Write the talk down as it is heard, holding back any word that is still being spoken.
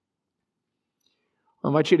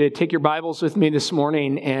invite you to take your Bibles with me this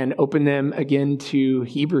morning and open them again to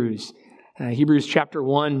Hebrews. Hebrews chapter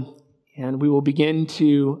 1. And we will begin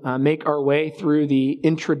to make our way through the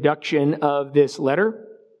introduction of this letter.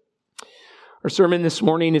 Our sermon this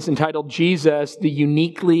morning is entitled, Jesus, the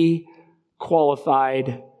Uniquely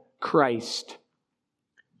Qualified Christ.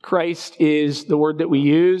 Christ is the word that we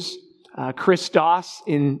use, Christos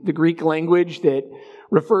in the Greek language, that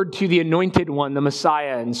referred to the anointed one, the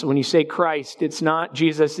Messiah. And so when you say Christ, it's not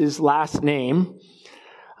Jesus' last name.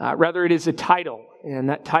 Rather, it is a title. And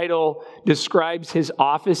that title describes his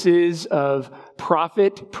offices of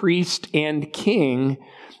prophet, priest, and king,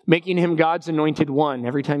 making him God's anointed one.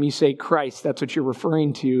 Every time you say Christ, that's what you're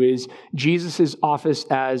referring to, is Jesus' office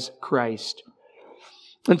as Christ.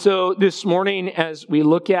 And so this morning, as we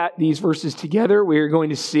look at these verses together, we are going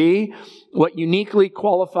to see what uniquely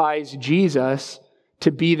qualifies Jesus to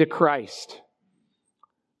be the Christ.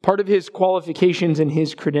 Part of his qualifications and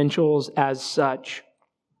his credentials as such.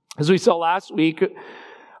 As we saw last week,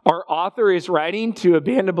 our author is writing to a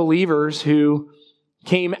band of believers who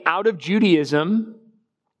came out of Judaism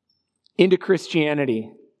into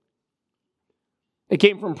Christianity. They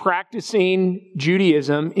came from practicing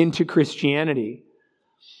Judaism into Christianity.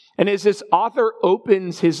 And as this author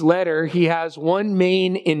opens his letter, he has one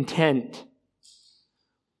main intent.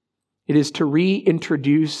 It is to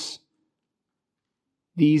reintroduce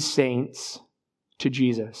these saints to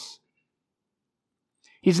Jesus.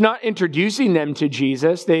 He's not introducing them to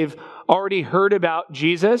Jesus. They've already heard about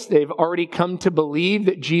Jesus. They've already come to believe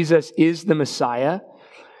that Jesus is the Messiah.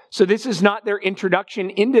 So this is not their introduction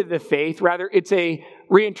into the faith. Rather, it's a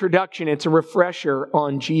reintroduction. It's a refresher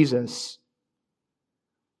on Jesus.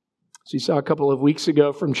 So you saw a couple of weeks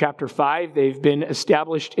ago from chapter 5, they've been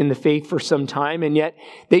established in the faith for some time, and yet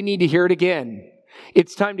they need to hear it again.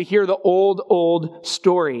 It's time to hear the old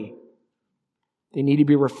story. They need to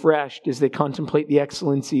be refreshed as they contemplate the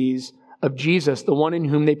excellencies of Jesus, the one in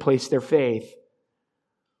whom they place their faith.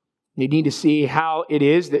 They need to see how it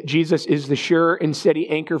is that Jesus is the sure and steady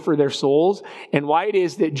anchor for their souls, and why it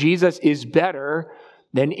is that Jesus is better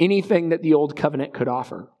than anything that the old covenant could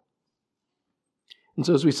offer. And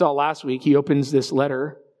so as we saw last week, he opens this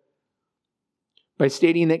letter by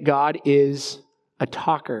stating that God is a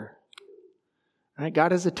talker. Right?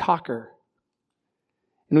 God is a talker.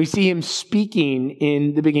 And we see him speaking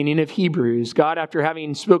in the beginning of Hebrews. God, after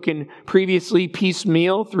having spoken previously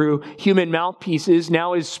piecemeal through human mouthpieces,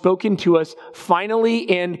 now is spoken to us finally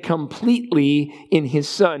and completely in his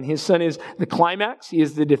Son. His Son is the climax. He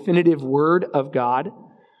is the definitive word of God.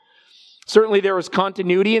 Certainly there was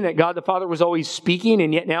continuity in that God the Father was always speaking,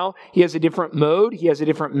 and yet now he has a different mode, he has a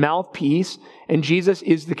different mouthpiece, and Jesus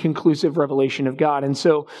is the conclusive revelation of God. And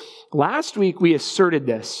so last week we asserted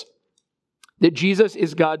this, that Jesus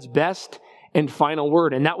is God's best and final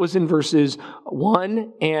word, and that was in verses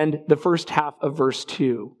 1 and the first half of verse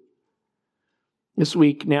 2. This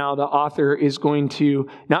week now the author is going to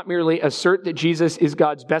not merely assert that Jesus is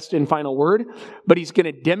God's best and final word, but he's going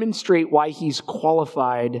to demonstrate why he's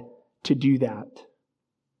qualified to do that.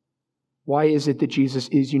 Why is it that Jesus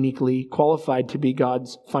is uniquely qualified to be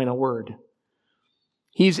God's final word?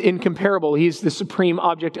 He's incomparable. He's the supreme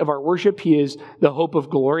object of our worship. He is the hope of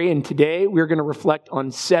glory. And today we're going to reflect on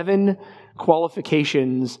 7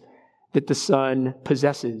 qualifications that the Son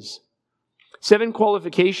possesses. 7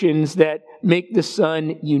 qualifications that make the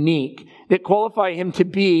Son unique, that qualify him to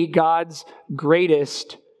be God's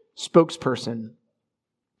greatest spokesperson.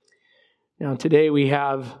 Now today we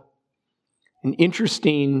have an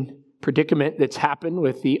interesting predicament that's happened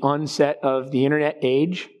with the onset of the internet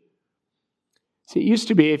age. So it used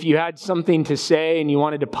to be if you had something to say and you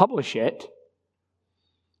wanted to publish it,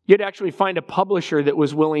 you'd actually find a publisher that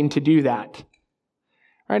was willing to do that.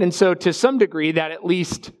 Right? And so to some degree that at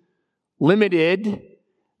least limited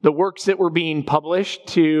the works that were being published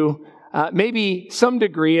to maybe some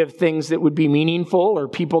degree of things that would be meaningful or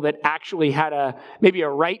people that actually had maybe a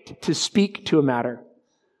right to speak to a matter.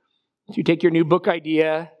 So you take your new book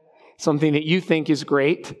idea, something that you think is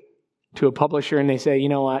great, to a publisher, and they say, you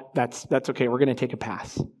know what, that's okay, we're going to take a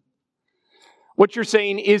pass. What you're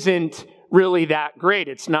saying isn't really that great.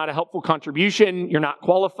 It's not a helpful contribution. You're not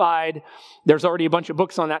qualified. There's already a bunch of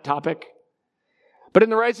books on that topic. But in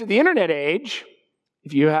the rise of the internet age,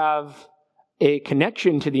 if you have a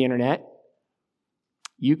connection to the internet,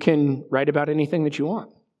 you can write about anything that you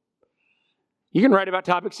want. You can write about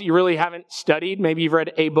topics that you really haven't studied. Maybe you've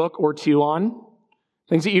read a book or 2 on.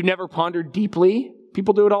 Things that you've never pondered deeply.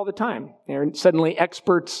 People do it all the time. They're suddenly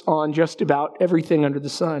experts on just about everything under the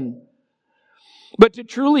sun. But to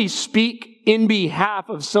truly speak in behalf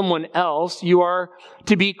of someone else, you are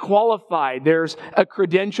to be qualified. There's a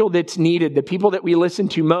credential that's needed. The people that we listen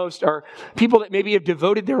to most are people that maybe have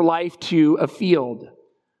devoted their life to a field.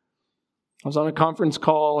 I was on a conference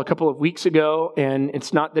call a couple of weeks ago, and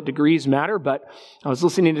it's not that degrees matter, but I was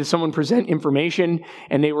listening to someone present information,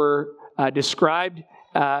 and they were described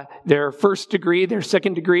their first degree, their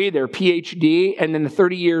second degree, their PhD, and then the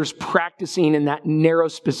 30 years practicing in that narrow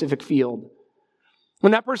specific field.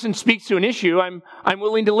 When that person speaks to an issue, I'm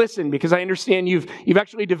willing to listen because I understand you've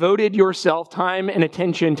actually devoted yourself time and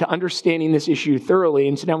attention to understanding this issue thoroughly.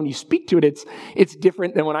 And so now when you speak to it, it's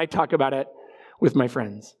different than when I talk about it with my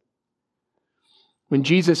friends. When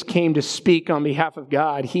Jesus came to speak on behalf of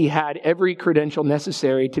God, he had every credential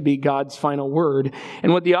necessary to be God's final word.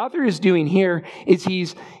 And what the author is doing here is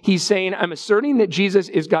he's saying, I'm asserting that Jesus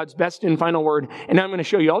is God's best and final word, and I'm going to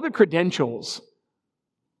show you all the credentials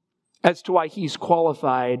as to why he's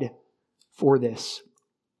qualified for this.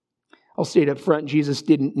 I'll state up front, Jesus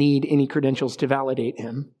didn't need any credentials to validate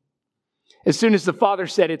him. As soon as the Father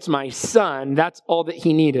said, it's my Son, that's all that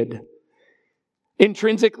he needed.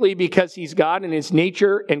 Intrinsically, because he's God and his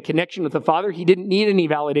nature and connection with the Father, he didn't need any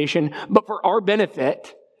validation. But for our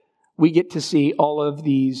benefit, we get to see all of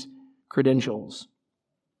these credentials.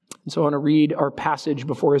 And so I want to read our passage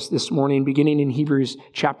before us this morning, beginning in Hebrews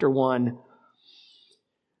chapter 1.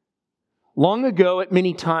 Long ago, at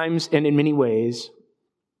many times and in many ways,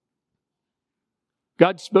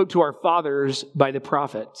 God spoke to our fathers by the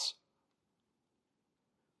prophets.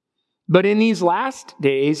 But in these last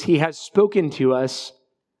days, he has spoken to us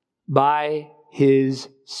by his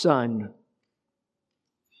Son,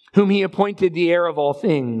 whom he appointed the heir of all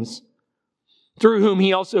things, through whom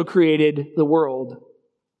he also created the world.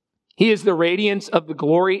 He is the radiance of the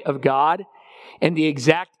glory of God and the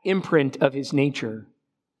exact imprint of his nature.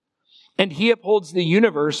 And he upholds the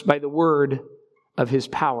universe by the word of his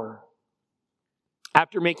power.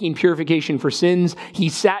 After making purification for sins, he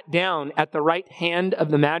sat down at the right hand of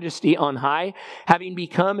the Majesty on high, having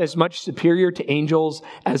become as much superior to angels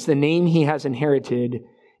as the name he has inherited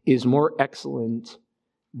is more excellent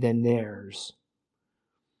than theirs.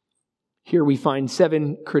 Here we find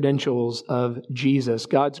 7 credentials of Jesus,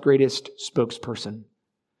 God's greatest spokesperson.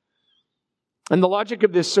 And the logic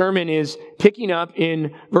of this sermon is picking up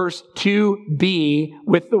in verse 2b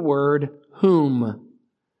with the word whom.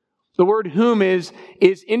 The word whom is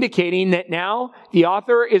indicating that now the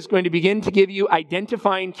author is going to begin to give you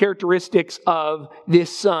identifying characteristics of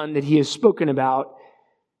this Son that he has spoken about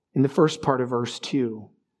in the first part of verse 2.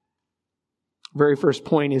 The very first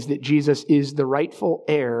point is that Jesus is the rightful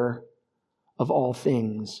heir of all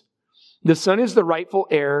things. The Son is the rightful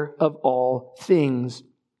heir of all things.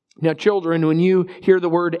 Now, children, when you hear the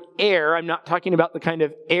word air, I'm not talking about the kind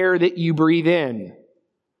of air that you breathe in.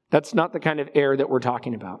 That's not the kind of air that we're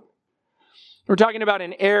talking about. We're talking about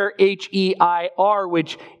an heir, H-E-I-R,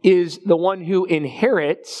 which is the one who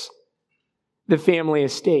inherits the family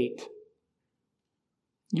estate.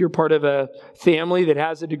 You're part of a family that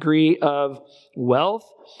has a degree of wealth.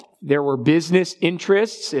 There were business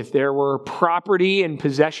interests. If there were property and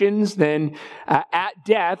possessions, then at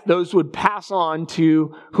death, those would pass on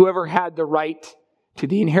to whoever had the right to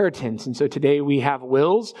the inheritance. And so today we have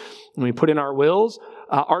wills, and we put in our wills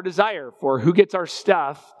our desire for who gets our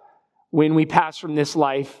stuff when we pass from this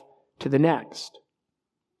life to the next.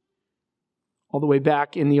 All the way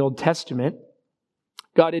back in the Old Testament,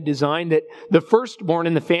 God had designed that the firstborn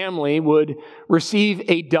in the family would receive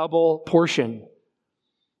a double portion.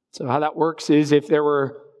 So how that works is if there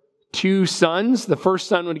were 2 sons, the first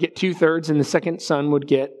son would get 2/3 and the second son would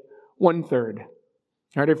get 1/3.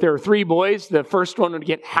 All right, if there were 3 boys, the first one would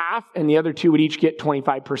get half and the other 2 would each get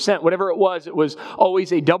 25%. Whatever it was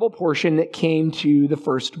always a double portion that came to the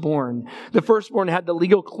firstborn. The firstborn had the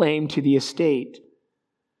legal claim to the estate.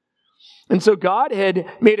 And so God had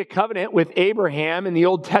made a covenant with Abraham in the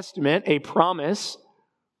Old Testament, a promise.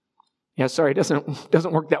 Yeah, sorry, it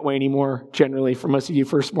doesn't work that way anymore generally for most of you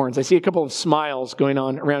firstborns. I see a couple of smiles going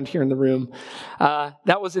on around here in the room.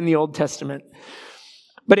 That was in the Old Testament.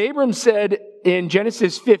 But Abram said in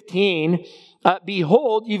Genesis 15,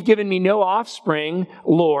 behold, you've given me no offspring,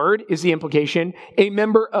 Lord, is the implication. A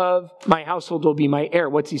member of my household will be my heir.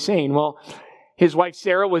 What's he saying? Well, his wife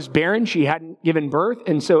Sarah was barren. She hadn't given birth.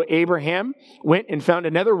 And so Abraham went and found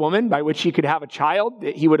another woman by which he could have a child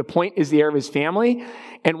that he would appoint as the heir of his family.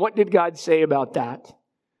 And what did God say about that?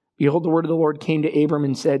 Behold, the word of the Lord came to Abram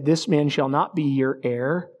and said, this man shall not be your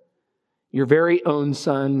heir. Your very own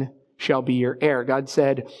son shall be your heir. God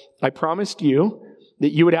said, I promised you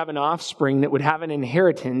that you would have an offspring that would have an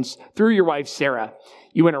inheritance through your wife Sarah.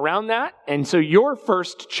 You went around that, and so your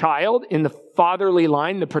first child in the fatherly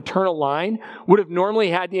line, the paternal line, would have normally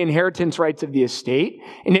had the inheritance rights of the estate.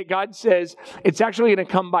 And yet God says, it's actually going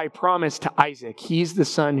to come by promise to Isaac. He's the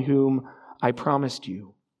son whom I promised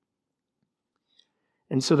you.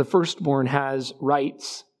 And so the firstborn has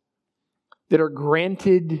rights that are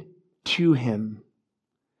granted to him.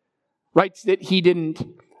 Rights that he didn't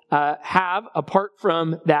have apart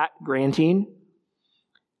from that granting.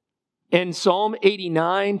 In Psalm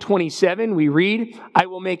 89:27, we read, I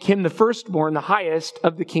will make him the firstborn, the highest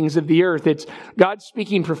of the kings of the earth. It's God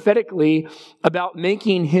speaking prophetically about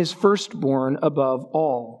making his firstborn above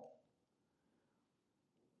all.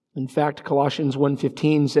 In fact, Colossians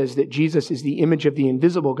 1:15 says that Jesus is the image of the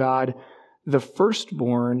invisible God, the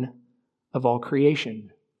firstborn of all creation.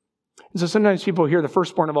 And so sometimes people hear the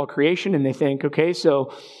firstborn of all creation and they think, okay,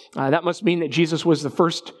 so that must mean that Jesus was the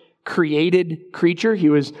first created creature. He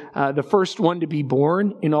was the first one to be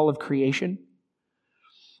born in all of creation.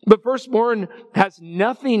 But firstborn has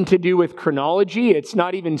nothing to do with chronology. It's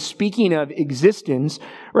not even speaking of existence.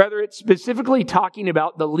 Rather, it's specifically talking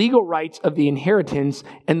about the legal rights of the inheritance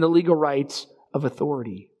and the legal rights of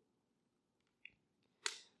authority.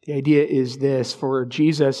 The idea is this: for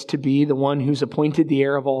Jesus to be the one who's appointed the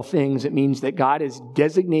heir of all things, it means that God has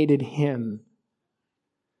designated him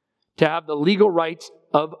to have the legal rights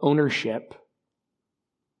of ownership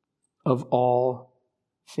of all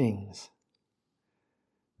things.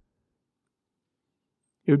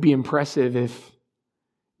 It would be impressive if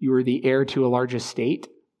you were the heir to a large estate.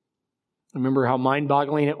 I remember how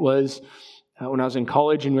mind-boggling it was when I was in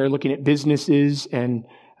college and we were looking at businesses, and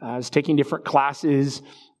I was taking different classes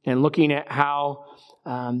and looking at how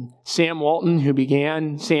Sam Walton, who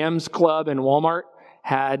began Sam's Club and Walmart,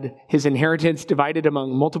 had his inheritance divided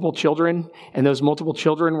among multiple children, and those multiple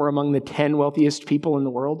children were among the 10 wealthiest people in the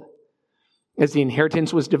world. As the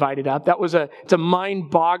inheritance was divided up, it's a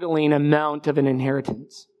mind-boggling amount of an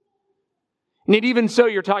inheritance. And yet even so,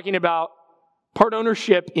 you're talking about part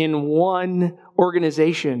ownership in one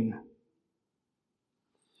organization.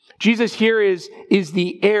 Jesus here is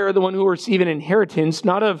the heir, the one who will receive an inheritance,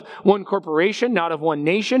 not of one corporation, not of one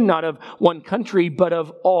nation, not of one country, but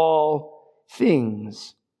of all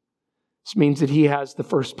things. This means that he has the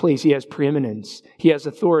first place. He has preeminence. He has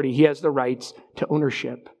authority. He has the rights to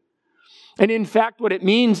ownership. And in fact, what it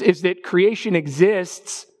means is that creation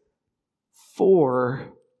exists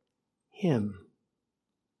for him.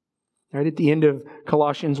 Right at the end of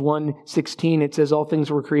Colossians 1:16, it says all things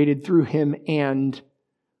were created through him and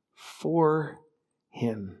for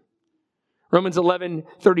him. Romans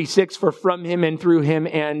 11:36, for from him and through him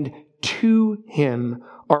and to him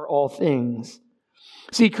are all things.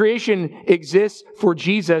 See, creation exists for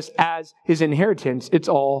Jesus as his inheritance. It's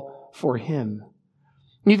all for him.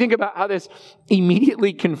 You think about how this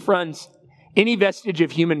immediately confronts any vestige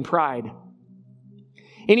of human pride,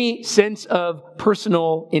 any sense of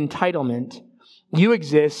personal entitlement. You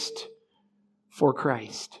exist for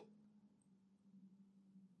Christ.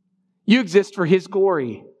 You exist for his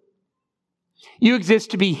glory. You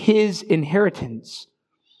exist to be his inheritance,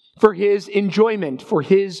 for his enjoyment, for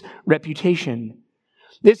his reputation.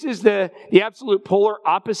 This is the absolute polar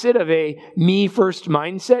opposite of a me-first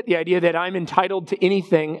mindset, the idea that I'm entitled to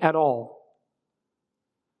anything at all.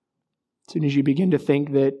 As soon as you begin to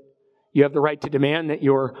think that you have the right to demand that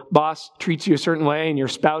your boss treats you a certain way, and your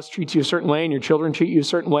spouse treats you a certain way, and your children treat you a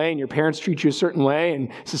certain way, and your parents treat you a certain way,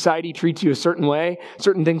 and society treats you a certain way,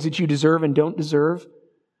 certain things that you deserve and don't deserve.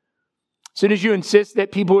 As soon as you insist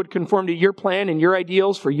that people would conform to your plan and your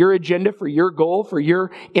ideals for your agenda, for your goal, for your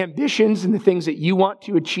ambitions and the things that you want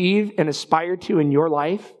to achieve and aspire to in your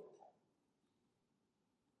life,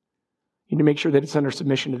 you need to make sure that it's under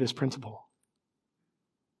submission to this principle.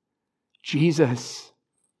 Jesus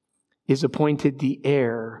is appointed the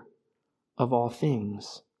heir of all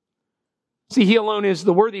things. See, he alone is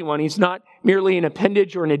the worthy one. He's not merely an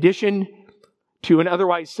appendage or an addition to an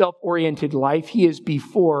otherwise self-oriented life. He is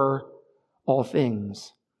before all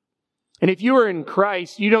things. And if you are in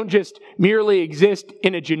Christ, you don't just merely exist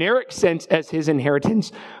in a generic sense as his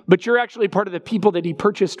inheritance, but you're actually part of the people that he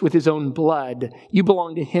purchased with his own blood. You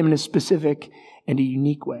belong to him in a specific and a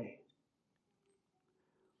unique way.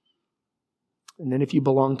 And then if you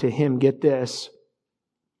belong to him, get this.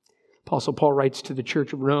 Apostle Paul writes to the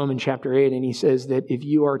church of Rome in chapter 8, and he says that if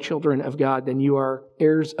you are children of God, then you are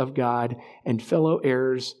heirs of God and fellow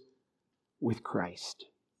heirs with Christ.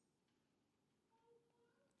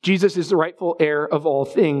 Jesus is the rightful heir of all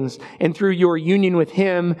things. And through your union with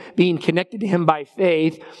him, being connected to him by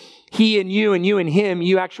faith, he and you and him,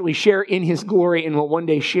 you actually share in his glory and will one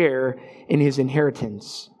day share in his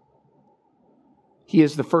inheritance. He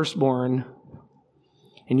is the firstborn,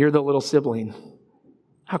 and you're the little sibling.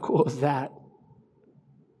 How cool is that?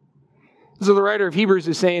 So the writer of Hebrews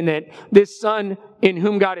is saying that this Son in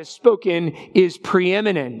whom God has spoken is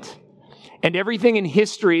preeminent. And everything in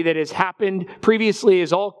history that has happened previously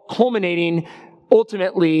is all culminating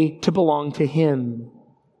ultimately to belong to him.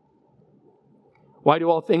 Why do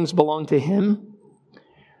all things belong to him?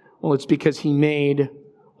 Well, it's because he made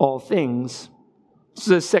all things. This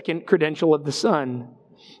is the second credential of the Son.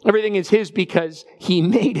 Everything is his because he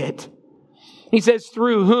made it. He says,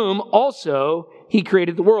 through whom also he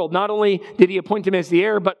created the world. Not only did he appoint him as the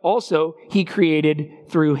heir, but also he created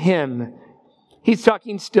through him. He's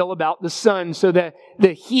talking still about the Son. So the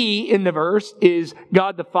he in the verse is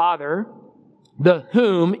God the Father. The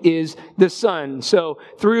whom is the Son. So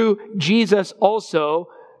through Jesus also,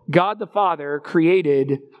 God the Father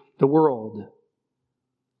created the world.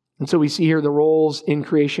 And so we see here the roles in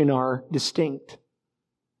creation are distinct.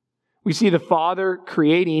 We see the Father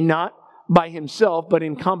creating not by himself, but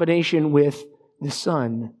in combination with the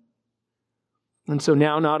Son. And so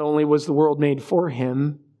now not only was the world made for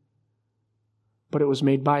him, but it was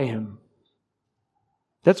made by him.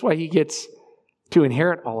 That's why he gets to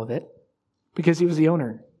inherit all of it, because he was the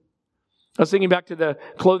owner. I was thinking back to the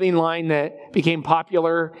clothing line that became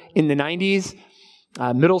popular in the 90s,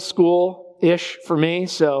 middle school-ish for me.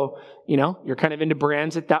 So, you're kind of into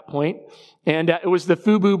brands at that point. And it was the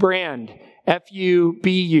FUBU brand,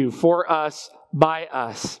 FUBU, for us, by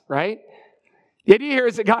us, right? The idea here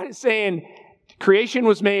is that God is saying creation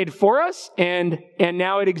was made for us and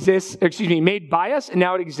now it exists, made by us and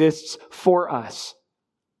now it exists for us.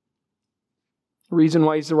 The reason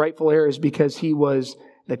why he's the rightful heir is because he was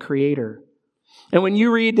the creator. And when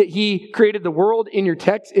you read that he created the world in your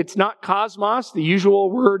text, it's not cosmos, the usual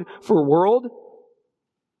word for world.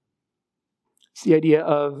 It's the idea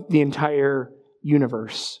of the entire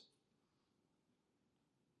universe.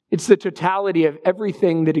 It's the totality of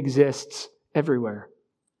everything that exists everywhere.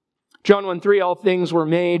 John 1:3, all things were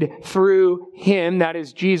made through him, that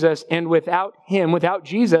is Jesus, and without him, without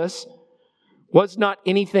Jesus, was not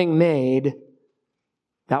anything made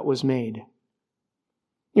that was made.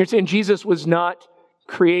 You're saying Jesus was not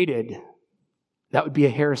created. That would be a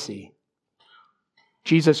heresy.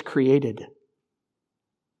 Jesus created.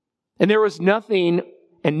 And there was nothing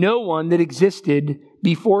and no one that existed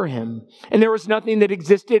before him. And there was nothing that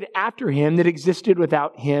existed after him that existed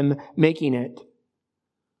without him making it.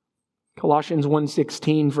 Colossians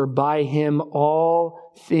 1:16, for by him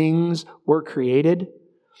all things were created,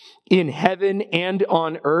 in heaven and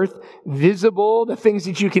on earth, visible, the things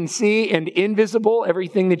that you can see, and invisible,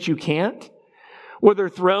 everything that you can't. Whether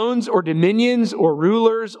thrones or dominions or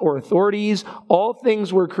rulers or authorities, all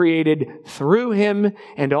things were created through him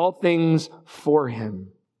and all things for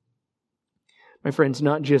him. My friends,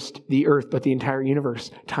 not just the earth, but the entire universe.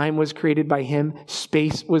 Time was created by him.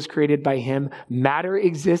 Space was created by him. Matter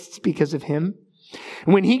exists because of him.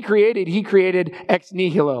 When he created ex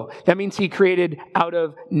nihilo. That means he created out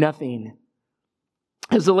of nothing.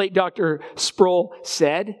 As the late Dr. Sproul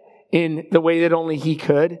said, in the way that only he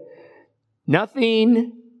could,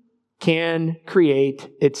 nothing can create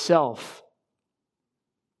itself.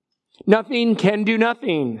 Nothing can do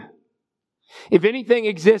nothing. If anything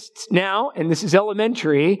exists now, and this is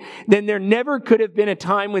elementary, then there never could have been a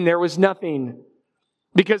time when there was nothing.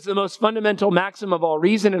 Because the most fundamental maxim of all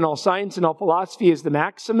reason and all science and all philosophy is the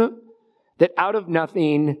maxim that out of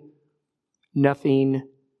nothing, nothing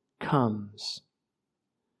comes.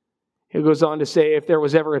 It goes on to say, if there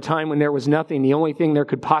was ever a time when there was nothing, the only thing there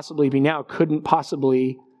could possibly be now couldn't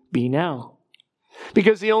possibly be now.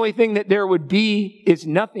 Because the only thing that there would be is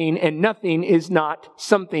nothing, and nothing is not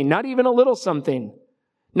something. Not even a little something.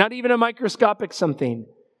 Not even a microscopic something.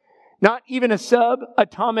 Not even a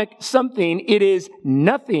subatomic something. It is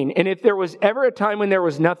nothing. And if there was ever a time when there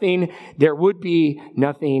was nothing, there would be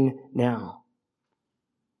nothing now.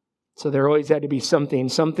 So there always had to be something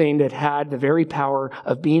that had the very power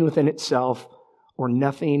of being within itself, or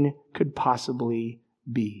nothing could possibly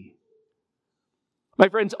be. My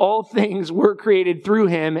friends, all things were created through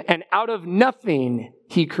him, and out of nothing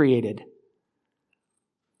he created.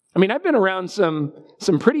 I mean, I've been around some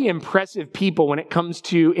pretty impressive people when it comes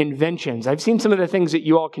to inventions. I've seen some of the things that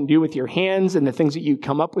you all can do with your hands and the things that you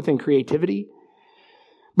come up with in creativity.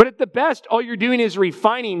 But at the best, all you're doing is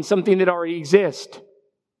refining something that already exists.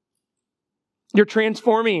 You're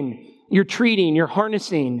transforming you're treating, you're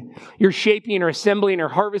harnessing, you're shaping or assembling or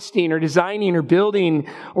harvesting or designing or building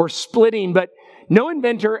or splitting. But no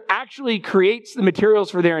inventor actually creates the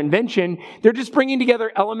materials for their invention. They're just bringing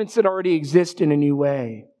together elements that already exist in a new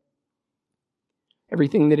way.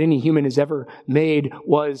 Everything that any human has ever made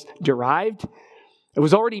was derived. It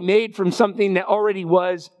was already made from something that already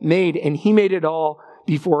was made, and He made it all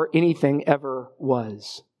before anything ever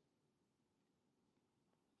was.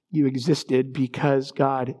 You existed because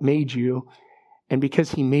God made you, and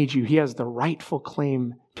because He made you, He has the rightful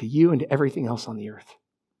claim to you and to everything else on the earth.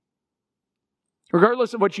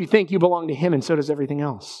 Regardless of what you think, you belong to Him, and so does everything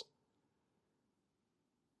else.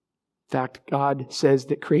 In fact, God says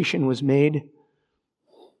that creation was made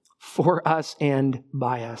for us and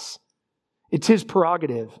by us. It's His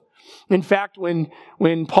prerogative. In fact, when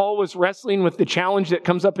Paul was wrestling with the challenge that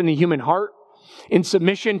comes up in the human heart, in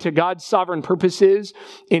submission to God's sovereign purposes,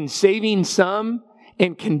 in saving some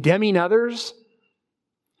and condemning others,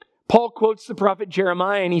 Paul quotes the prophet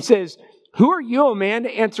Jeremiah and he says, "Who are you, O man,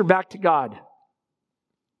 to answer back to God?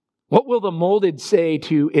 What will the molded say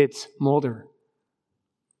to its molder?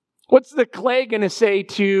 What's the clay going to say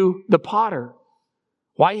to the potter?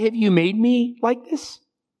 Why have you made me like this?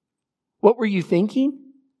 What were you thinking?"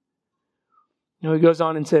 No, he goes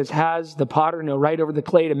on and says, "Has the potter no right over the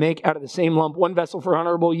clay to make out of the same lump one vessel for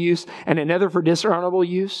honorable use and another for dishonorable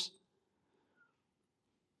use?"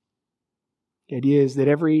 The idea is that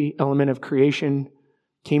every element of creation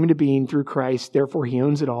came into being through Christ, therefore He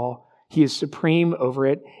owns it all. He is supreme over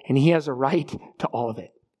it, and He has a right to all of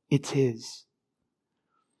it. It's His.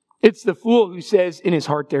 It's the fool who says in his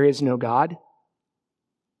heart there is no God.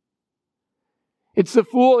 It's the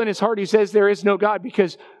fool in his heart who says there is no God,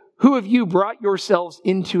 because who of you brought yourselves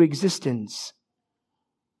into existence?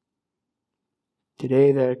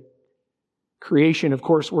 Today, the creation, of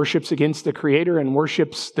course, worships against the Creator and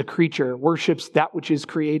worships the creature, worships that which is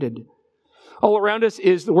created. All around us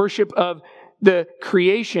is the worship of the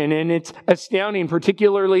creation, and it's astounding,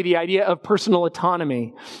 particularly the idea of personal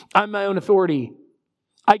autonomy. I'm my own authority.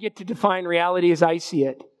 I get to define reality as I see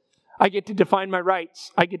it. I get to define my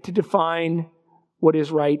rights. I get to define what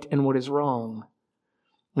is right and what is wrong.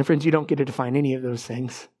 My friends, you don't get to define any of those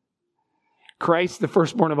things. Christ, the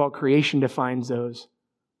firstborn of all creation, defines those.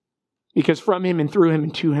 Because from Him and through Him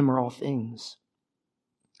and to Him are all things.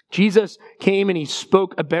 Jesus came and He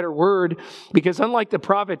spoke a better word because unlike the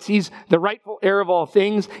prophets, He's the rightful heir of all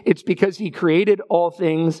things. It's because He created all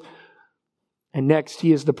things. And next,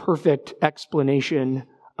 He is the perfect explanation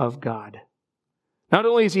of God. Not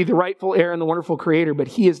only is He the rightful heir and the wonderful Creator, but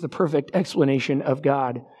He is the perfect explanation of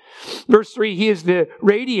God. Verse 3, He is the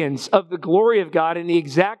radiance of the glory of God and the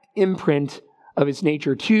exact imprint of His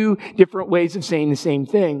nature. Two different ways of saying the same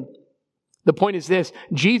thing. The point is this: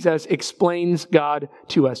 Jesus explains God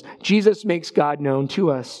to us. Jesus makes God known to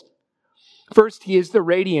us. First, He is the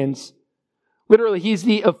radiance. Literally, He's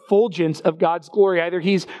the effulgence of God's glory. Either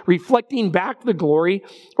He's reflecting back the glory,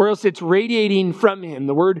 or else it's radiating from Him.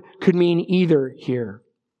 The word could mean either here.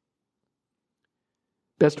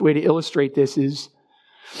 Best way to illustrate this is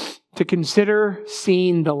to consider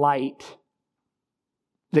seeing the light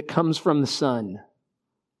that comes from the sun.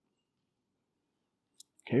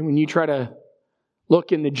 Okay, when you try to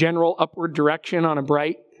look in the general upward direction on a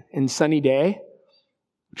bright and sunny day,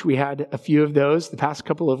 which we had a few of those the past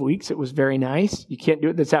couple of weeks. It was very nice. You can't do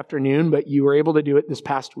it this afternoon, but you were able to do it this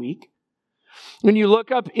past week. When you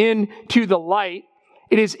look up into the light,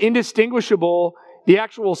 it is indistinguishable, the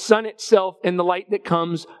actual sun itself and the light that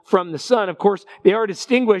comes from the sun. Of course, they are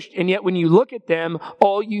distinguished, and yet when you look at them,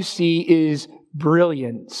 all you see is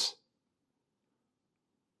brilliance.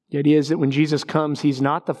 The idea is that when Jesus comes, He's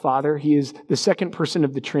not the Father. He is the second person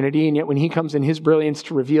of the Trinity. And yet when He comes in His brilliance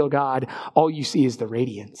to reveal God, all you see is the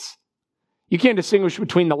radiance. You can't distinguish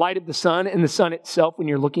between the light of the sun and the sun itself when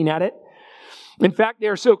you're looking at it. In fact, they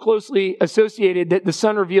are so closely associated that the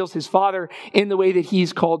Son reveals His Father in the way that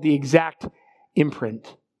He's called the exact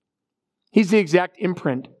imprint. He's the exact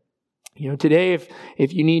imprint. You know, today,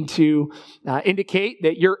 if you need to indicate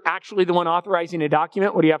that you're actually the one authorizing a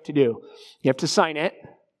document, what do you have to do? You have to sign it.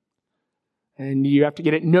 And you have to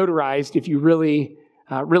get it notarized if you really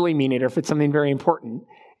mean it, or if it's something very important.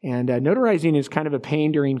 And notarizing is kind of a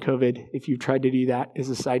pain during COVID, if you've tried to do that, as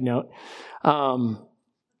a side note.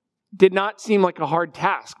 Did not seem like a hard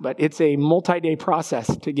task, but it's a multi-day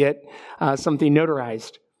process to get something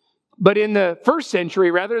notarized. But in the first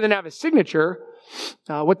century, rather than have a signature,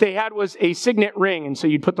 what they had was a signet ring. And so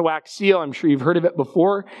you'd put the wax seal, I'm sure you've heard of it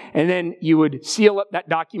before, and then you would seal up that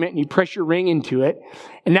document and you'd press your ring into it,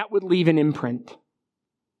 and that would leave an imprint.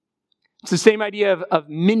 It's the same idea of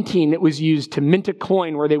minting that was used to mint a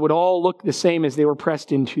coin where they would all look the same as they were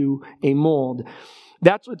pressed into a mold.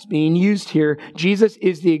 That's what's being used here. Jesus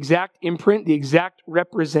is the exact imprint, the exact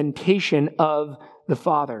representation of the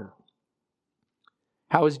Father.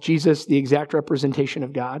 How is Jesus the exact representation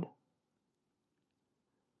of God?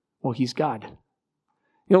 Well, he's God.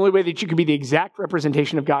 The only way that you could be the exact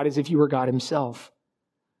representation of God is if you were God himself.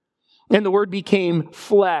 And the Word became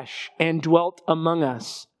flesh and dwelt among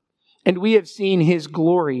us. And we have seen his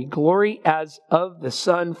glory, glory as of the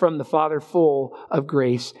Son from the Father, full of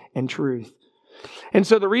grace and truth. And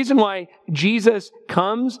so the reason why Jesus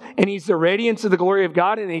comes and he's the radiance of the glory of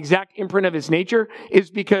God and the exact imprint of his nature is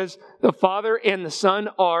because the Father and the Son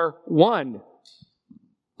are one.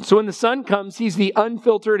 So when the Son comes, he's the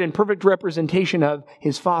unfiltered and perfect representation of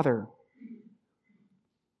his Father.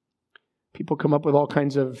 People come up with all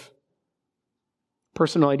kinds of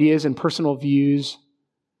personal ideas and personal views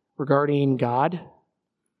regarding God.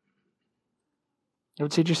 I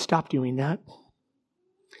would say just stop doing that.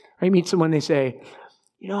 Or you meet someone, they say,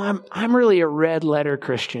 I'm really a red letter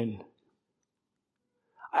Christian.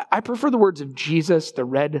 I prefer the words of Jesus, the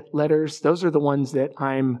red letters. Those are the ones that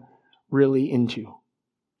I'm really into.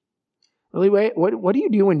 Really, wait, what do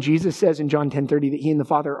you do when Jesus says in John 10:30 that he and the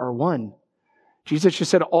Father are one? Jesus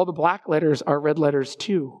just said all the black letters are red letters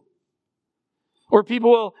too. Or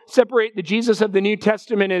people will separate the Jesus of the New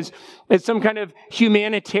Testament as some kind of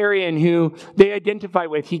humanitarian who they identify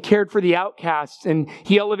with. He cared for the outcasts and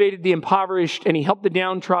he elevated the impoverished and he helped the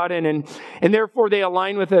downtrodden and therefore they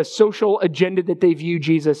align with a social agenda that they view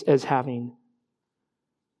Jesus as having.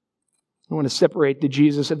 I want to separate the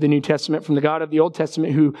Jesus of the New Testament from the God of the Old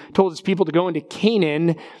Testament who told his people to go into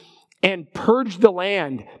Canaan and purge the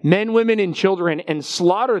land, men, women, and children, and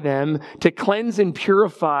slaughter them to cleanse and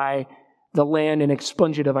purify the land and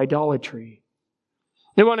expunge it of idolatry.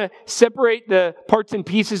 They want to separate the parts and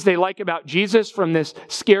pieces they like about Jesus from this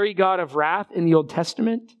scary God of wrath in the Old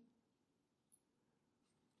Testament.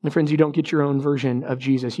 And friends, you don't get your own version of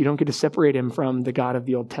Jesus. You don't get to separate him from the God of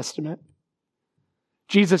the Old Testament.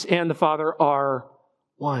 Jesus and the Father are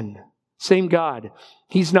one. Same God.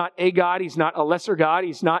 He's not a God. He's not a lesser God.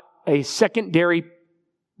 He's not a secondary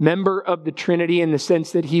member of the Trinity in the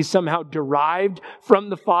sense that he's somehow derived from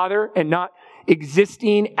the Father and not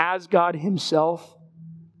existing as God himself.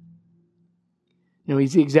 No,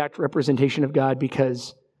 he's the exact representation of God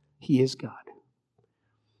because he is God.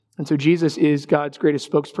 And so Jesus is God's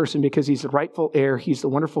greatest spokesperson because he's the rightful heir, he's the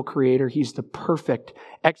wonderful creator, he's the perfect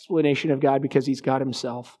explanation of God because he's God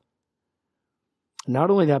himself. Not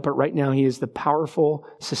only that, but right now he is the powerful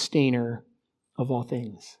sustainer of all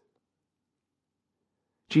things.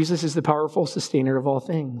 Jesus is the powerful sustainer of all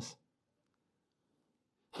things.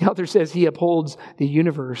 The author says he upholds the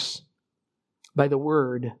universe by the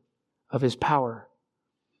word of his power.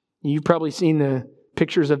 You've probably seen the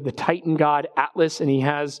pictures of the Titan god Atlas, and he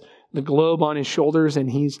has the globe on his shoulders, and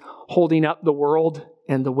he's holding up the world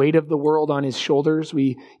and the weight of the world on his shoulders.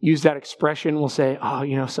 We use that expression. We'll say,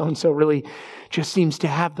 so-and-so really just seems to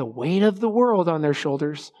have the weight of the world on their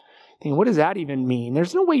shoulders. And what does that even mean?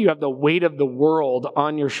 There's no way you have the weight of the world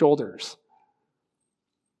on your shoulders.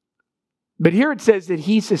 But here it says that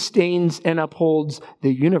he sustains and upholds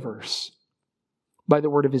the universe by the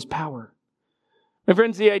word of his power. My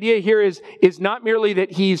friends, the idea here is not merely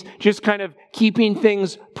that he's just kind of keeping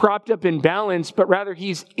things propped up in balance, but rather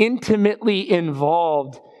he's intimately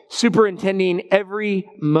involved, superintending every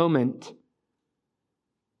moment.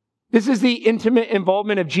 This is the intimate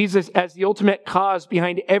involvement of Jesus as the ultimate cause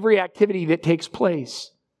behind every activity that takes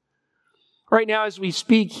place. Right now, as we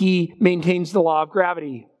speak, he maintains the law of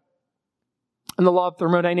gravity and the law of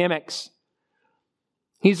thermodynamics.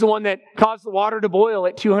 He's the one that caused the water to boil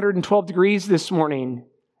at 212 degrees this morning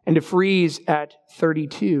and to freeze at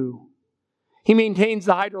 32. He maintains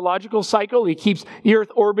the hydrological cycle. He keeps the earth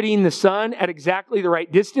orbiting the sun at exactly the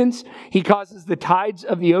right distance. He causes the tides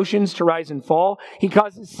of the oceans to rise and fall. He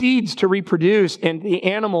causes seeds to reproduce and the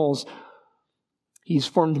animals. He's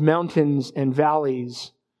formed mountains and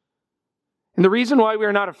valleys. And the reason why we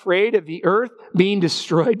are not afraid of the earth being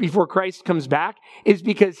destroyed before Christ comes back is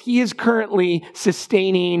because he is currently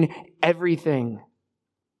sustaining everything.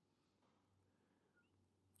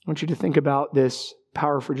 I want you to think about this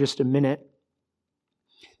power for just a minute.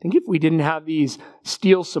 Think if we didn't have these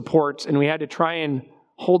steel supports and we had to try and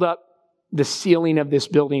hold up the ceiling of this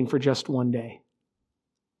building for just one day.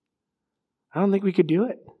 I don't think we could do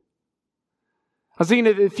it. I was thinking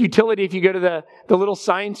of the futility if you go to the little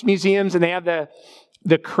science museums and they have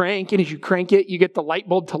the crank, and as you crank it, you get the light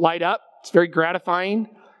bulb to light up. It's very gratifying.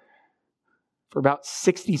 for about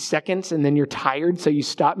 60 seconds and then you're tired, so you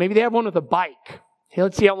stop. Maybe they have one with a bike. Hey,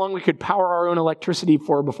 let's see how long we could power our own electricity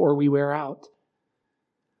for before we wear out.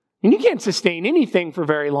 And you can't sustain anything for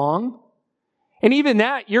very long. And even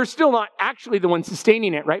that, you're still not actually the one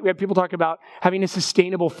sustaining it, right? We have people talk about having a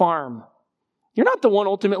sustainable farm. You're not the one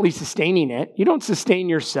ultimately sustaining it. You don't sustain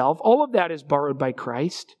yourself. All of that is borrowed by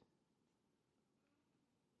Christ.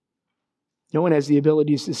 No one has the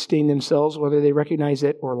ability to sustain themselves, whether they recognize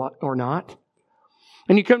it or not.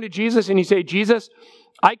 And you come to Jesus and you say, Jesus,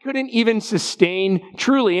 I couldn't even sustain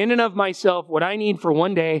truly in and of myself what I need for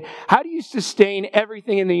one day. How do you sustain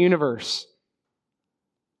everything in the universe?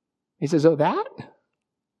 He says, oh, that?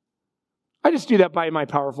 I just do that by my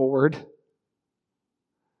powerful word.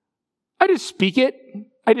 I just speak it.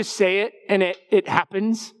 I just say it, and it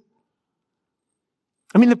happens.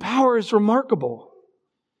 I mean, the power is remarkable.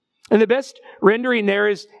 And the best rendering there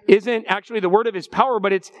isn't actually the word of his power,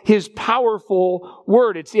 but it's his powerful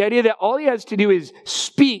word. It's the idea that all he has to do is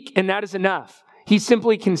speak, and that is enough. He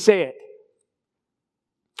simply can say it.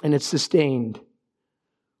 And it's sustained.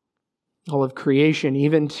 All of creation,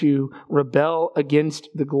 even to rebel against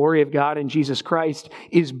the glory of God in Jesus Christ,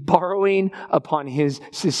 is borrowing upon his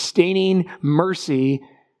sustaining mercy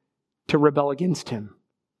to rebel against him.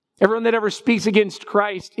 Everyone that ever speaks against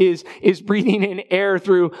Christ is breathing in air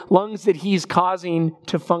through lungs that he's causing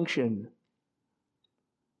to function.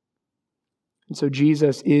 And so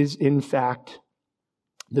Jesus is, in fact,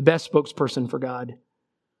 the best spokesperson for God.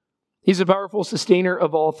 He's a powerful sustainer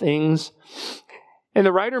of all things. And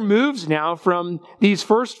the writer moves now from these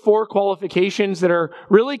first four qualifications that are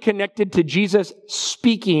really connected to Jesus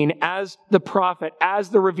speaking as the prophet, as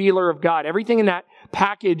the revealer of God. Everything in that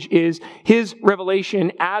package is his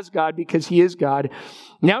revelation as God because he is God.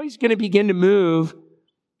 Now he's going to begin to move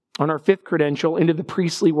on our fifth credential into the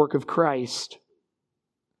priestly work of Christ.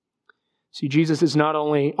 See, Jesus is not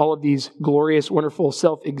only all of these glorious, wonderful,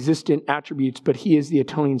 self-existent attributes, but he is the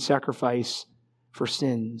atoning sacrifice for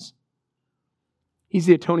sins. He's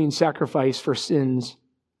the atoning sacrifice for sins.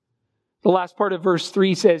 The last part of verse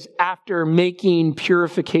 3 says, after making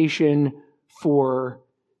purification for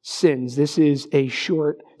sins. This is a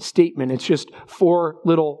short statement. It's just 4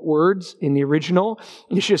 little words in the original.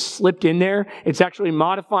 It's just slipped in there. It's actually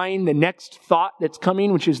modifying the next thought that's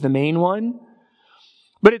coming, which is the main one.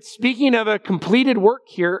 But it's speaking of a completed work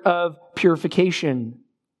here of purification.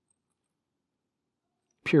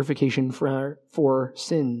 Purification for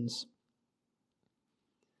sins.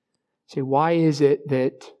 So why is it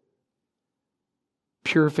that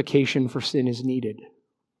purification for sin is needed?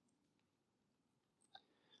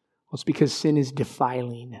 Well, it's because sin is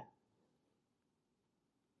defiling.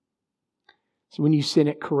 So when you sin,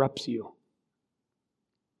 it corrupts you.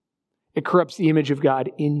 It corrupts the image of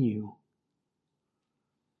God in you.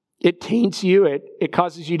 It taints you. It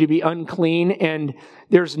causes you to be unclean. And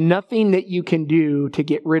there's nothing that you can do to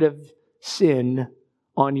get rid of sin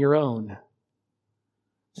on your own.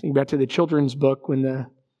 Think back to the children's book when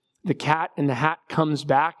the cat in the hat comes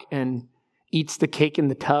back and eats the cake in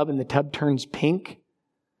the tub turns pink.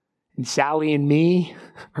 And Sally and me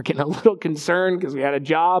are getting a little concerned because we had a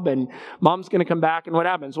job and mom's going to come back, and what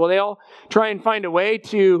happens? Well, they all try and find a way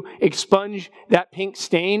to expunge that pink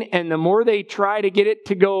stain, and the more they try to get it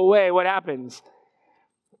to go away, what happens?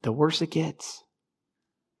 The worse it gets.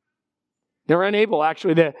 They're unable,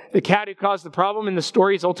 actually. The cat who caused the problem in the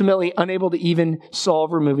story is ultimately unable to even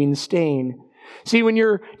solve removing the stain. See, when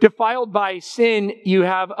you're defiled by sin, you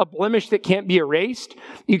have a blemish that can't be erased.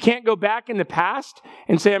 You can't go back in the past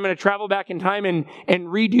and say, I'm going to travel back in time and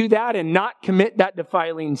redo that and not commit that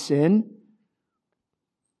defiling sin.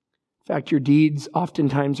 In fact, your deeds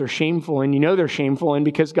oftentimes are shameful, and you know they're shameful, and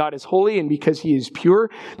because God is holy and because he is pure,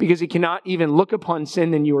 because he cannot even look upon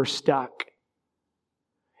sin, then you are stuck.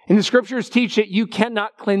 And the scriptures teach that you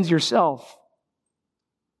cannot cleanse yourself.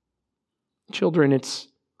 Children, it's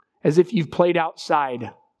as if you've played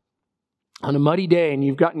outside on a muddy day and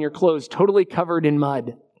you've gotten your clothes totally covered in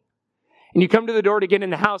mud. And you come to the door to get in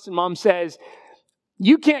the house and mom says,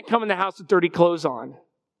 you can't come in the house with dirty clothes on.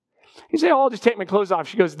 You say, oh, I'll just take my clothes off.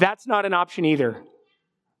 She goes, that's not an option either.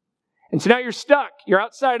 And so now you're stuck. You're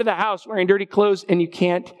outside of the house wearing dirty clothes and you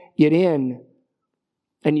can't get in.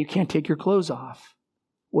 And you can't take your clothes off.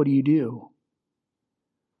 What do?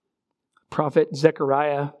 Prophet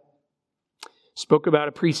Zechariah spoke about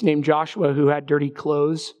a priest named Joshua who had dirty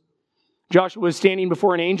clothes. Joshua was standing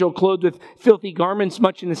before an angel clothed with filthy garments,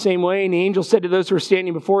 much in the same way. And the angel said to those who were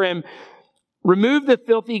standing before him, remove the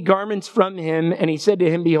filthy garments from him. And he said to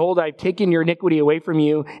him, behold, I've taken your iniquity away from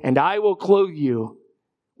you, and I will clothe you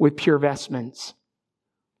with pure vestments.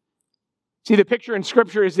 See, the picture in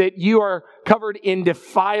Scripture is that you are covered in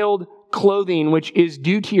defiled clothing, which is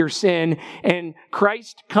due to your sin, and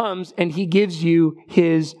Christ comes and he gives you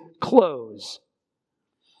his clothes.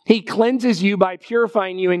 He cleanses you by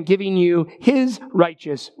purifying you and giving you his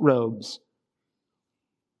righteous robes.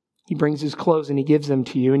 He brings his clothes and he gives them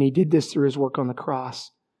to you, and he did this through his work on the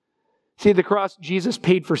cross. See, at the cross, Jesus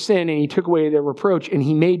paid for sin and he took away their reproach, and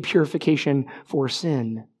he made purification for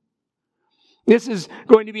sin. This is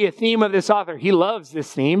going to be a theme of this author. He loves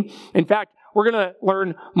this theme. In fact, we're going to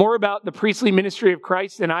learn more about the priestly ministry of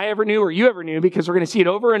Christ than I ever knew or you ever knew, because we're going to see it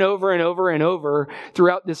over and over and over and over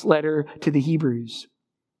throughout this letter to the Hebrews.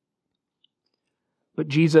 But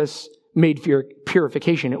Jesus made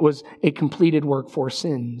purification. It was a completed work for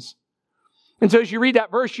sins. And so as you read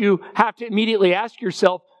that verse, you have to immediately ask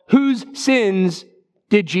yourself, whose sins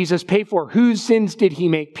did Jesus pay for? Whose sins did he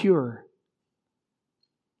make pure?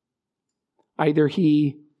 Either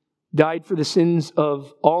he died for the sins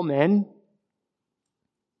of all men,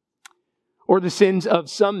 or the sins of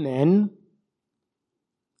some men,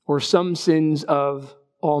 or some sins of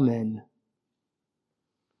all men.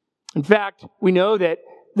 In fact, we know that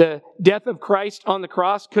the death of Christ on the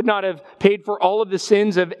cross could not have paid for all of the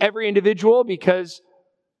sins of every individual, because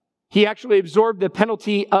he actually absorbed the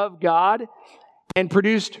penalty of God and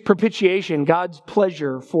produced propitiation, God's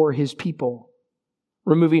pleasure for his people,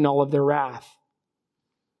 removing all of their wrath.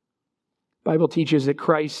 The Bible teaches that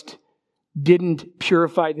Christ didn't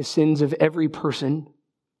purify the sins of every person.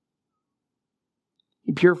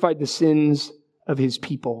 He purified the sins of his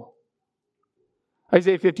people.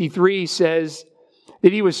 Isaiah 53 says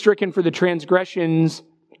that he was stricken for the transgressions,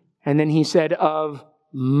 and then he said, of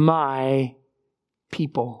my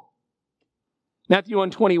people. Matthew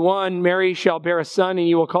 1:21, Mary shall bear a son, and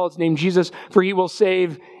you will call his name Jesus, for he will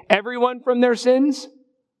save everyone from their sins.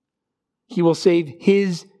 He will save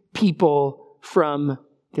his people from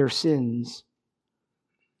their sins.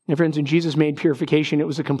 And friends, when Jesus made purification, it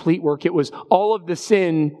was a complete work. It was all of the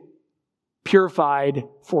sin purified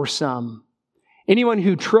for some. Anyone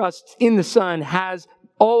who trusts in the Son has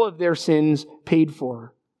all of their sins paid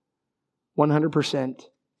for. 100%.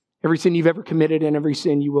 Every sin you've ever committed and every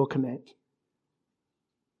sin you will commit.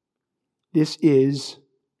 This is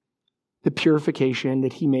the purification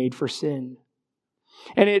that he made for sin.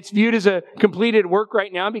 And it's viewed as a completed work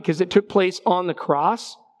right now because it took place on the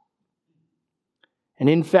cross. And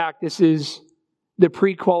in fact, this is the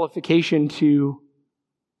pre-qualification to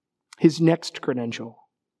his next credential.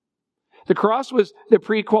 The cross was the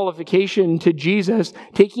pre-qualification to Jesus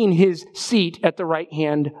taking his seat at the right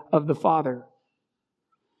hand of the Father.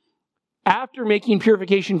 After making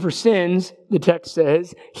purification for sins, the text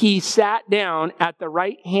says, he sat down at the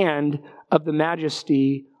right hand of the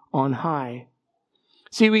Majesty on high.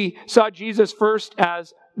 See, we saw Jesus first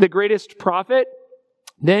as the greatest prophet,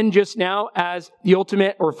 then just now as the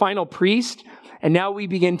ultimate or final priest, and now we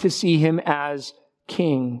begin to see him as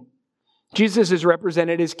king. Jesus is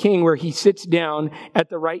represented as king, where he sits down at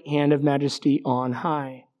the right hand of Majesty on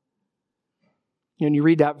high. When you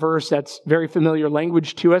read that verse, that's very familiar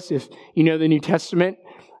language to us. If you know the New Testament,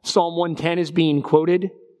 Psalm 110 is being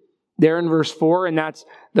quoted there in verse 4, and that's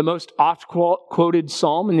the most oft quoted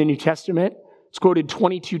psalm in the New Testament. It's quoted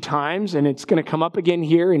 22 times, and it's going to come up again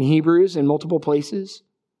here in Hebrews in multiple places.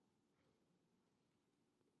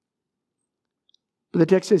 But the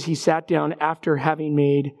text says he sat down after having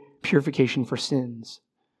made purification for sins.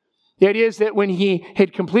 The idea is that when he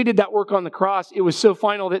had completed that work on the cross, it was so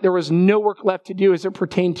final that there was no work left to do as it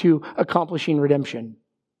pertained to accomplishing redemption.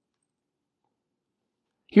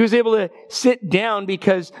 He was able to sit down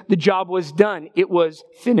because the job was done. It was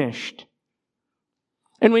finished.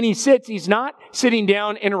 And when he sits, he's not sitting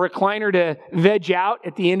down in a recliner to veg out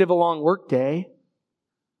at the end of a long workday.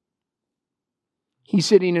 He's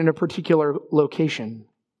sitting in a particular location.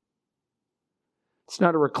 It's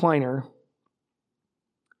not a recliner,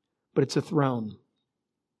 but it's a throne.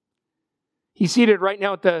 He's seated right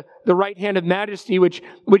now at the right hand of Majesty, which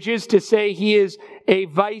is to say he is a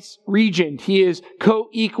vice regent. He is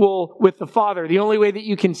co-equal with the Father. The only way that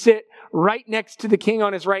you can sit right next to the king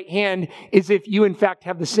on his right hand is if you in fact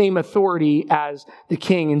have the same authority as the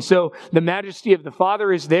king. And so the majesty of the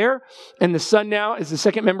Father is there, and the Son now, as the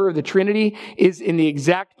second member of the Trinity, is in the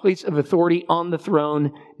exact place of authority on the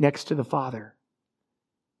throne next to the Father.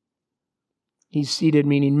 He's seated,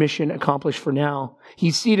 meaning mission accomplished for now.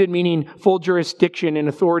 He's seated, meaning full jurisdiction and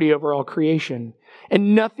authority over all creation.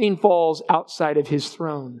 And nothing falls outside of his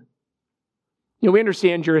throne. You know, we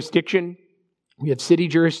understand jurisdiction. We have city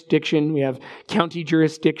jurisdiction, we have county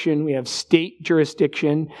jurisdiction, we have state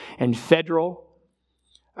jurisdiction, and federal.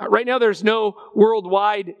 Right now, there's no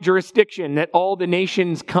worldwide jurisdiction that all the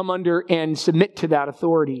nations come under and submit to that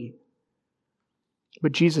authority.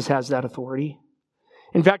 But Jesus has that authority.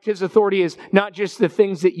 In fact, his authority is not just the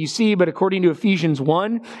things that you see, but according to Ephesians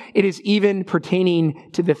 1, it is even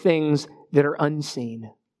pertaining to the things that are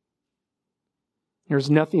unseen. There's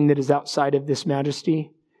nothing that is outside of this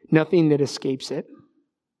majesty, nothing that escapes it.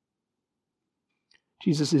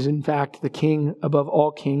 Jesus is in fact the King above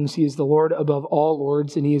all kings. He is the Lord above all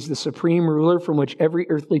lords, and he is the supreme ruler from which every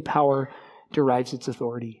earthly power derives its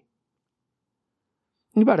authority.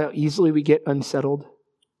 Think about how easily we get unsettled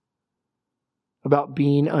about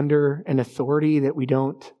being under an authority that we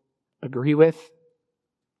don't agree with.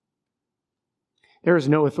 There is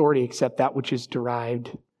no authority except that which is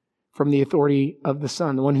derived from the authority of the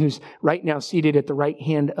Son, the one who's right now seated at the right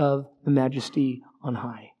hand of the Majesty on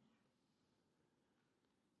high.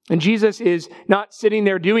 And Jesus is not sitting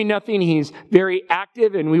there doing nothing. He's very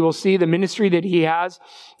active, and we will see the ministry that he has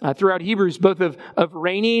throughout Hebrews, both of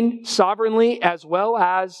reigning sovereignly as well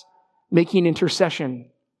as making intercession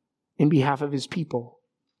in behalf of his people.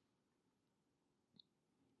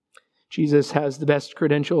 Jesus has the best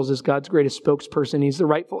credentials as God's greatest spokesperson. He's the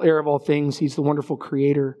rightful heir of all things. He's the wonderful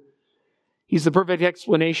creator. He's the perfect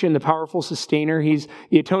explanation, the powerful sustainer. He's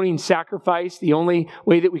the atoning sacrifice, the only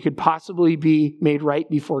way that we could possibly be made right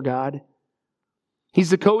before God. He's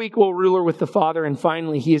the co-equal ruler with the Father. And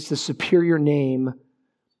finally, he is the superior name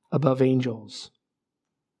above angels.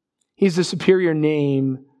 He's the superior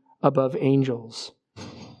name above angels.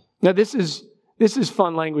 Now, this is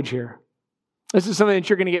fun language here. This is something that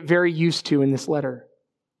you're going to get very used to in this letter.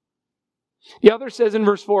 The author says in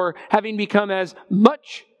verse 4, having become as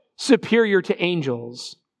much superior to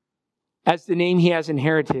angels as the name he has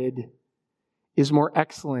inherited is more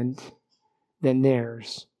excellent than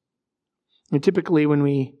theirs. And typically when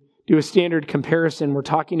we do a standard comparison, we're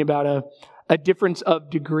talking about a difference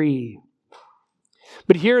of degree.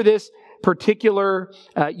 But here this particular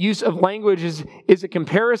use of language is a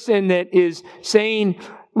comparison that is saying,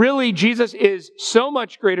 really, Jesus is so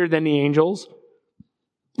much greater than the angels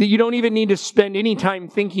that you don't even need to spend any time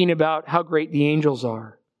thinking about how great the angels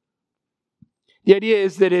are. The idea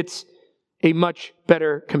is that it's a much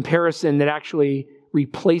better comparison that actually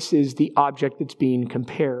replaces the object that's being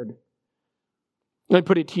compared. Let me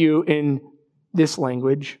put it to you in this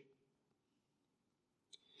language.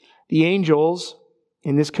 The angels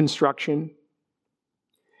in this construction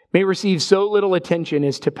may receive so little attention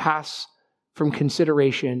as to pass from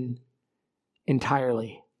consideration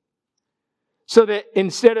entirely. So that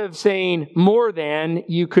instead of saying more than,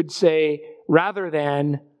 you could say rather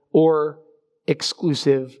than or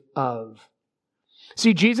exclusive of.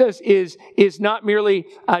 See, Jesus is not merely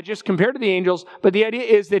just compared to the angels, but the idea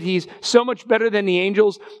is that he's so much better than the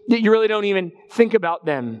angels that you really don't even think about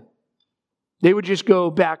them. They would just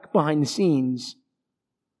go back behind the scenes.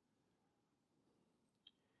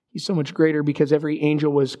 He's so much greater because every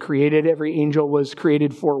angel was created. Every angel was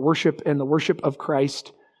created for worship and the worship of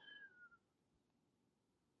Christ.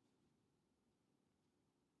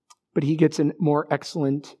 But he gets a more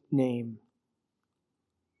excellent name.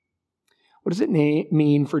 What does it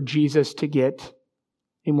mean for Jesus to get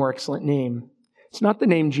a more excellent name? It's not the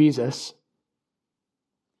name Jesus.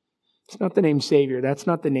 It's not the name Savior. That's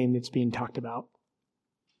not the name that's being talked about.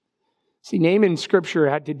 See, name in Scripture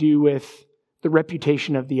had to do with the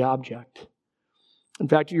reputation of the object. In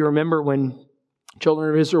fact, you remember when children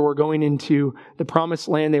of Israel were going into the promised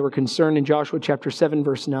land, they were concerned in Joshua chapter 7,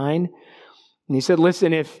 verse 9. And he said,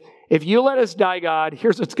 listen, if you let us die, God,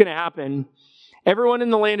 here's what's going to happen. Everyone in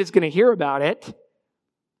the land is going to hear about it.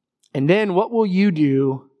 And then what will you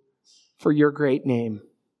do for your great name?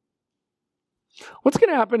 What's going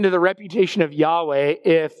to happen to the reputation of Yahweh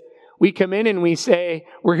if we come in and we say,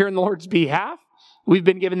 we're here in the Lord's behalf, we've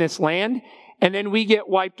been given this land, and then we get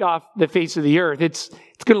wiped off the face of the earth? It's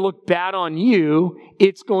going to look bad on you.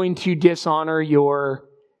 It's going to dishonor your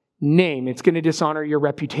name. It's going to dishonor your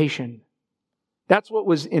reputation. That's what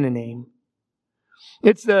was in a name.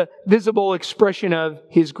 It's the visible expression of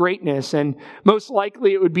his greatness, and most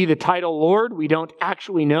likely it would be the title Lord. We don't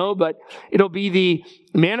actually know, but it'll be the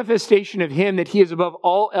manifestation of him that he is above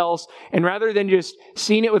all else, and rather than just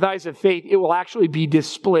seeing it with eyes of faith, it will actually be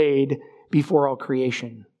displayed before all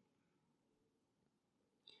creation.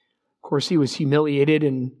 Of course, he was humiliated,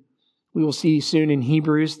 and we will see soon in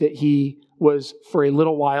Hebrews that he was for a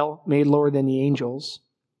little while made lower than the angels.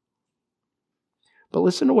 But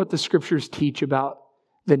listen to what the Scriptures teach about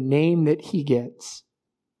the name that he gets.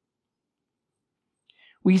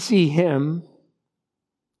 We see him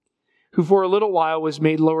who for a little while was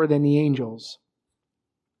made lower than the angels,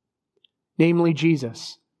 namely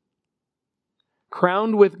Jesus.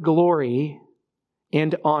 crowned with glory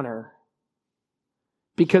and honor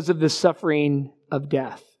because of the suffering of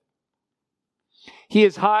death. He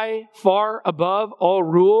is high, far above all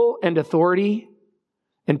rule and authority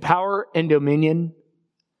and power and dominion,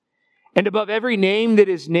 and above every name that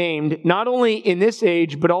is named, not only in this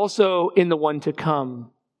age, but also in the one to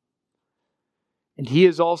come. And he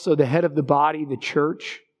is also the head of the body, the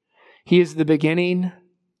church. He is the beginning,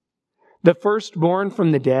 the firstborn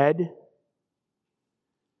from the dead,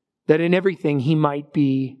 that in everything he might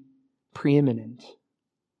be preeminent.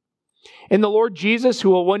 And the Lord Jesus, who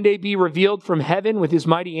will one day be revealed from heaven with his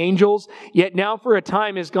mighty angels, yet now for a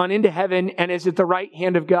time has gone into heaven and is at the right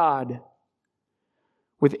hand of God,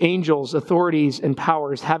 with angels, authorities, and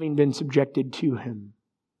powers having been subjected to him.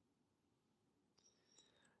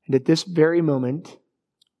 And at this very moment,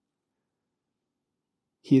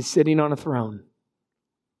 he is sitting on a throne,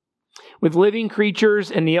 with living creatures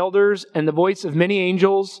and the elders and the voice of many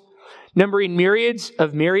angels, numbering myriads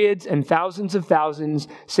of myriads and thousands of thousands,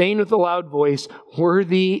 saying with a loud voice,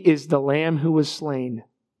 "Worthy is the Lamb who was slain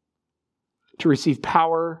to receive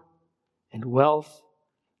power and wealth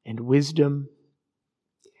and wisdom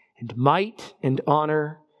and might and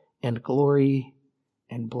honor and glory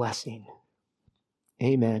and blessing."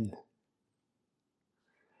 Amen.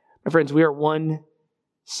 My friends, we are one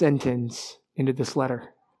sentence into this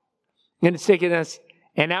letter. And it's taken us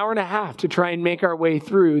an hour and a half to try and make our way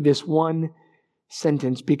through this one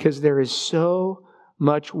sentence because there is so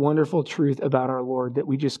much wonderful truth about our Lord that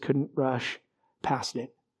we just couldn't rush past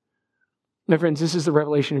it. My friends, this is the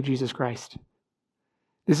revelation of Jesus Christ.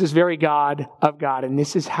 This is very God of God, and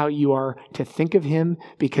this is how you are to think of him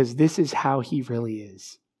because this is how he really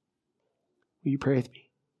is. Will you pray with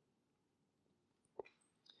me?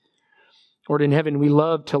 Lord in heaven, we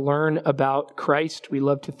love to learn about Christ. We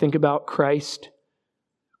love to think about Christ.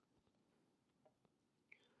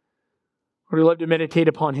 Lord, we love to meditate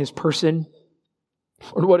upon his person.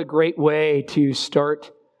 Lord, what a great way to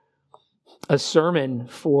start a sermon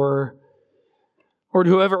for, Lord,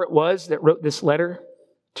 whoever it was that wrote this letter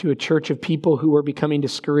to a church of people who were becoming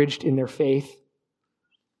discouraged in their faith.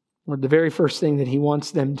 Lord, the very first thing that he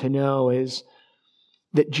wants them to know is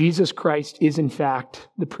that Jesus Christ is in fact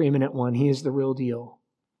the preeminent one. He is the real deal.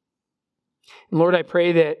 And Lord, I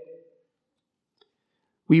pray that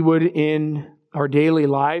we would in our daily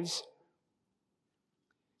lives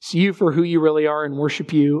see you for who you really are and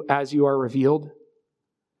worship you as you are revealed.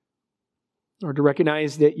 Or to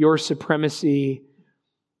recognize that your supremacy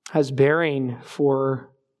has bearing for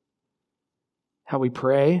how we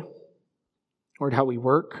pray, or how we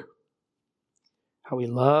work, how we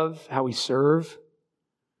love, how we serve.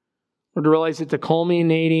 Or to realize that the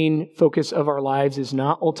culminating focus of our lives is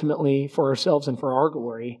not ultimately for ourselves and for our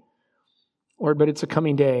glory, Lord, but it's a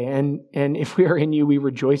coming day. And if we are in you, we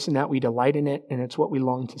rejoice in that, we delight in it, and it's what we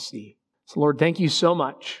long to see. So Lord, thank you so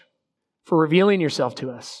much for revealing yourself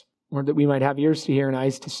to us, Lord, that we might have ears to hear and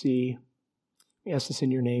eyes to see. We ask this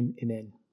in your name, amen.